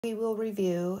We will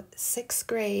review 6th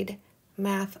grade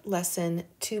math lesson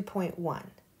 2.1.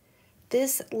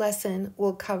 This lesson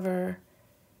will cover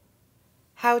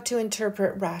how to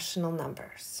interpret rational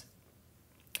numbers.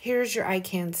 Here's your I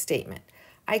can statement.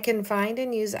 I can find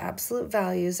and use absolute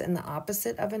values and the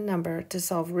opposite of a number to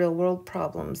solve real-world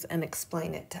problems and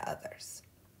explain it to others.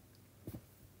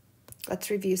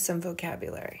 Let's review some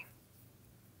vocabulary.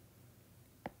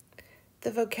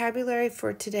 The vocabulary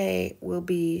for today will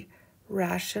be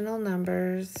rational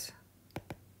numbers,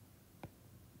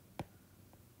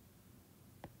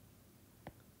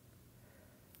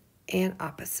 and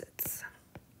opposites.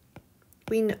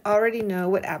 We already know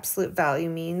what absolute value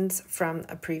means from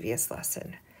a previous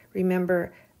lesson.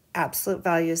 Remember, absolute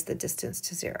value is the distance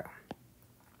to 0.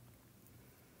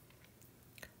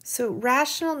 So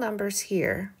rational numbers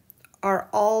here are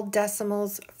all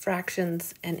decimals,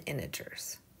 fractions, and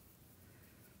integers.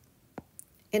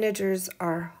 Integers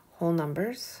are whole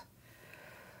numbers,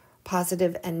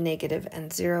 positive and negative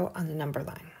and 0 on the number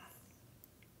line.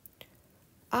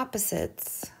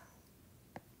 Opposites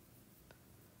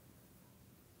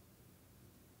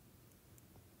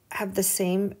have the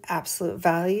same absolute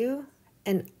value,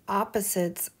 and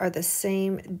opposites are the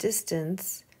same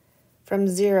distance from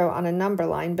 0 on a number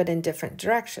line, but in different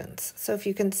directions. So if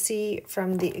you can see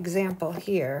from the example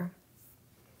here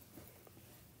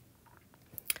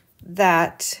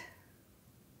that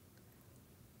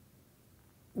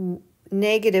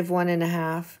negative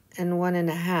 1.5 and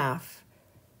 1.5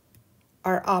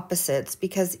 are opposites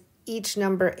because each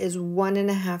number is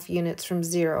 1.5 units from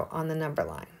 0 on the number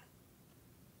line.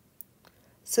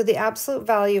 So the absolute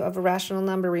value of a rational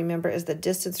number, remember, is the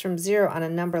distance from 0 on a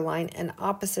number line, and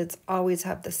opposites always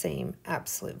have the same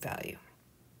absolute value.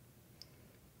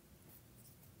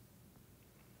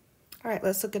 All right,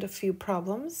 let's look at a few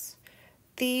problems.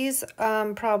 These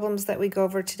problems that we go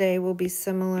over today will be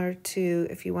similar to,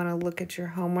 if you want to look at your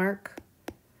homework,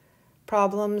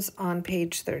 problems on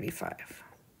page 35.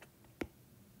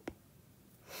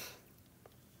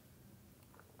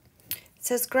 It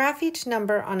says graph each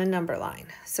number on a number line.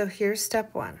 So here's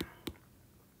step 1.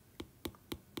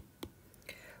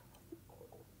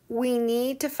 We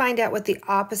need to find out what the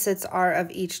opposites are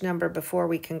of each number before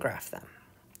we can graph them.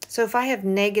 So if I have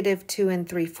negative 2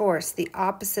 3/4, the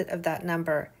opposite of that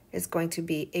number is going to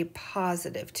be a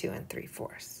positive 2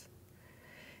 3/4.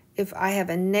 If I have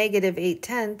a negative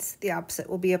 8/10, the opposite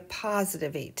will be a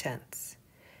positive 8/10.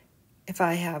 If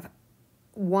I have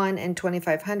 1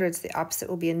 25/100, the opposite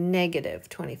will be a negative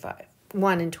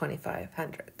 1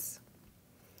 25/100.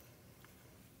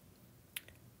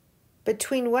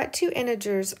 Between what two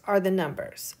integers are the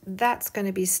numbers? That's going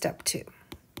to be step 2.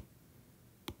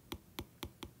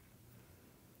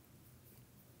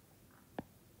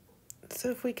 So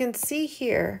if we can see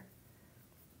here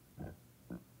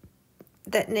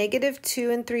that negative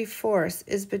 2 3/4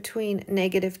 is between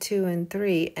negative 2 and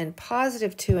 3, and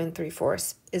positive 2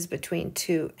 3/4 is between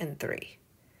 2 and 3.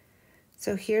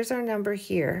 So here's our number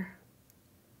here,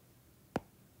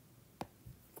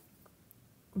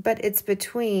 but it's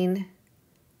between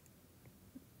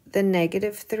the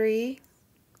negative 3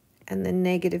 and the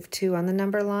negative 2 on the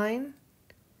number line.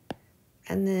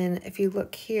 And then if you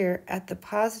look here at the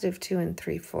positive 2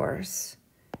 3/4,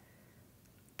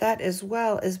 that as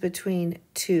well is between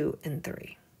 2 and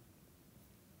 3.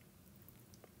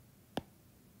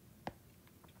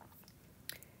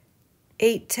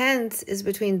 Eight tenths is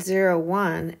between 0,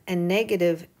 1, and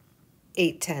negative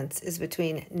 8/10 is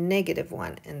between negative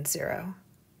 1 and 0.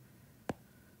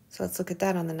 So let's look at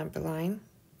that on the number line.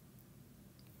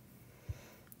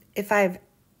 If I have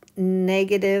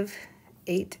negative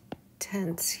 8/10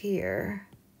 here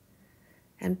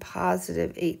and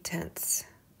positive 8/10,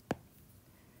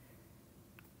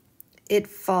 it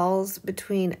falls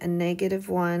between a negative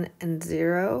 1 and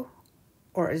 0,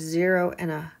 or a 0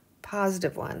 and a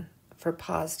positive 1 for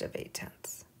positive 8/10.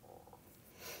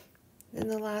 Then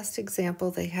the last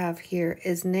example they have here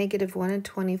is negative 1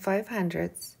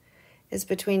 25/100 is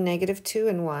between negative 2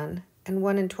 and 1, and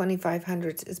 1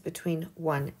 25/100 is between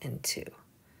 1 and 2.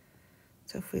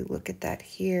 So if we look at that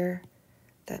here,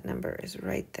 that number is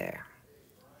right there.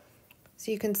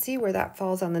 So you can see where that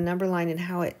falls on the number line and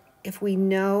how it, if we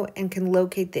know and can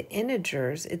locate the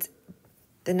integers,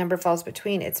 the number falls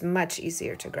between, it's much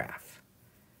easier to graph.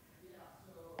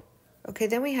 Okay,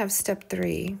 then we have step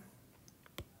 3.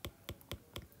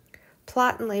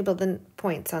 Plot and label the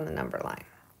points on the number line.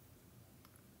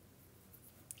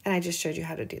 And I just showed you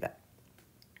how to do that.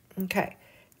 Okay,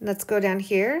 let's go down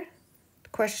here.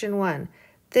 Question 1.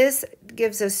 This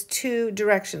gives us 2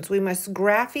 directions. We must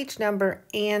graph each number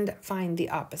and find the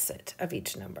opposite of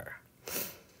each number.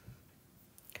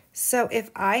 So if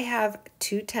I have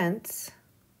 2/10,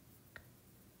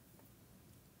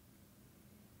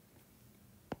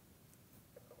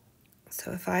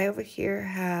 so if I over here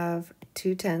have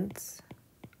 2/10,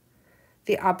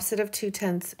 the opposite of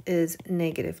 2/10 is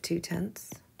negative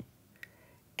 2/10.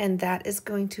 And that is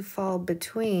going to fall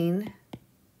between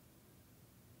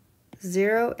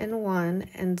 0 and 1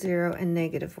 and 0 and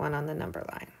 -1 on the number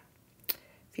line.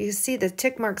 If you see, the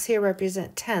tick marks here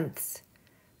represent tenths.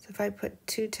 So if I put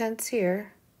 2/10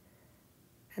 here,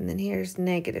 and then here's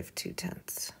negative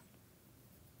 2/10.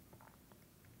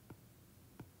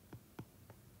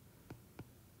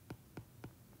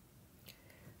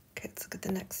 Okay, let's look at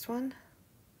the next one.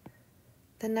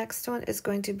 The next one is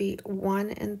going to be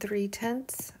 1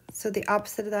 3/10. So the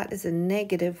opposite of that is a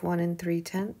negative 1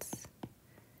 3/10.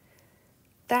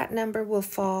 That number will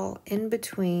fall in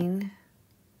between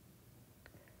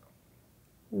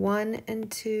 1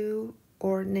 and 2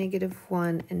 or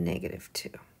 -1 and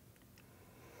 -2.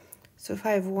 So if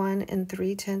I have 1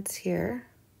 3/10 here,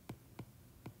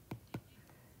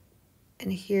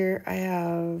 and here I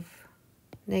have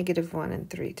 -1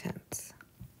 3/10.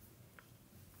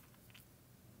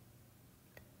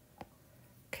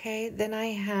 Okay, then I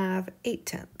have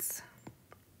 8/10.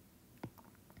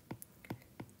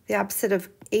 The opposite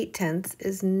of 8/10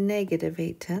 is negative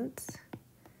 8/10,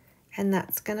 and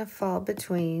that's going to fall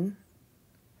between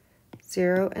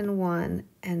 0 and 1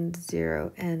 and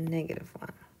 0 and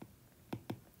 -1.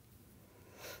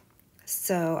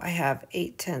 So I have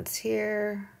 8/10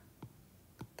 here,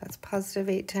 that's positive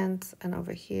 8/10, and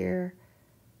over here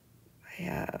I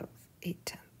have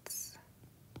 8/10.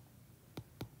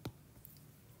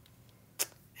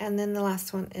 And then the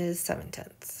last one is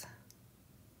 7/10.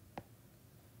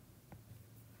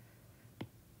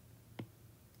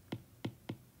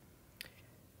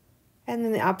 And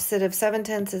then the opposite of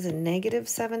 7/10 is a negative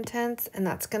 7/10, and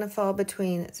that's going to fall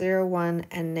between 0, 1,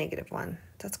 and -1.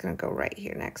 That's going to go right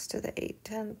here next to the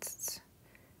 8/10.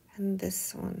 And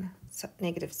this one,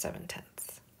 negative 7/10.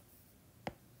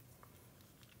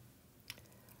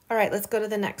 All right, let's go to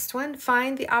the next one.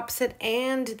 Find the opposite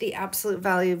and the absolute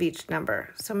value of each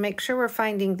number. So make sure we're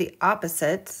finding the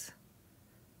opposites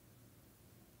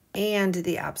and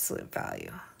the absolute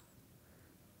value.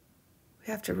 We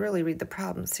have to really read the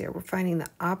problems here. We're finding the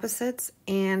opposites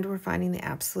and we're finding the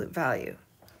absolute value.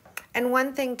 And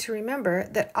one thing to remember,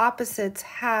 that opposites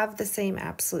have the same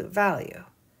absolute value.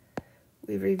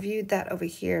 We reviewed that over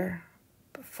here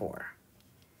before.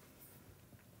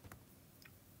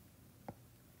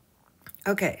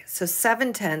 Okay, so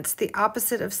 7/10, the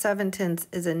opposite of 7/10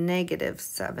 is a negative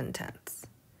 7/10.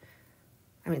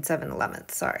 7/11,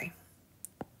 sorry.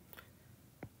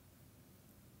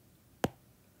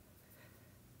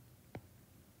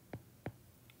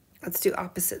 Let's do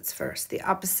opposites first. The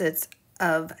opposites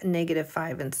of negative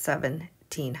 5 and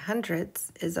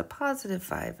 17/100 is a positive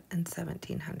 5 and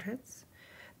 17/100.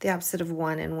 The opposite of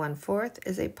 1 and 1/4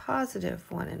 is a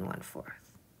positive 1 and 1/4.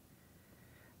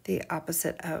 The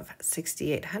opposite of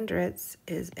 68/100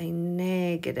 is a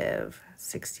negative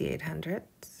 68/100.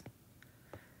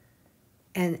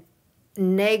 And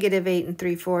negative 8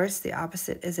 3/4, the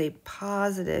opposite is a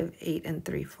positive 8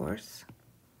 3/4.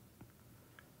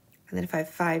 And then if I have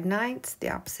 5/9, the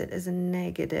opposite is a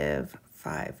negative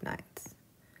 5/9.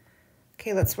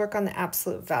 Okay, let's work on the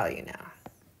absolute value now.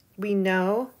 We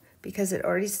know, because it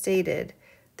already stated,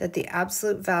 that the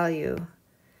absolute value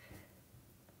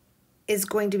is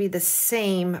going to be the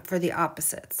same for the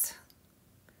opposites.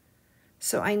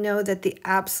 So I know that the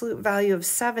absolute value of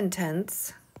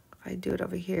 7/10, if I do it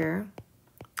over here,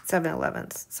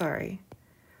 7/11, sorry,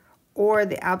 or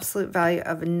the absolute value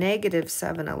of negative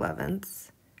 7/11,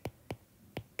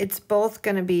 it's both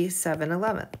going to be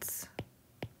 7/11.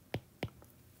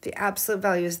 The absolute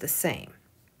value is the same.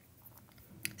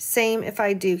 Same if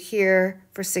I do here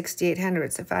for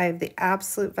 68/100. If I have the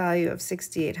absolute value of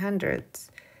 68/100,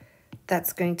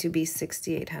 that's going to be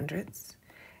 68/100.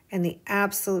 And the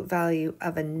absolute value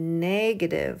of a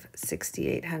negative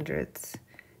 68/100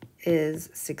 is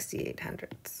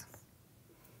 68/100.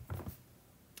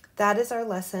 That is our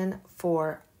lesson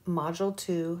for Module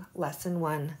 2, Lesson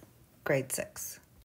 1, Grade 6.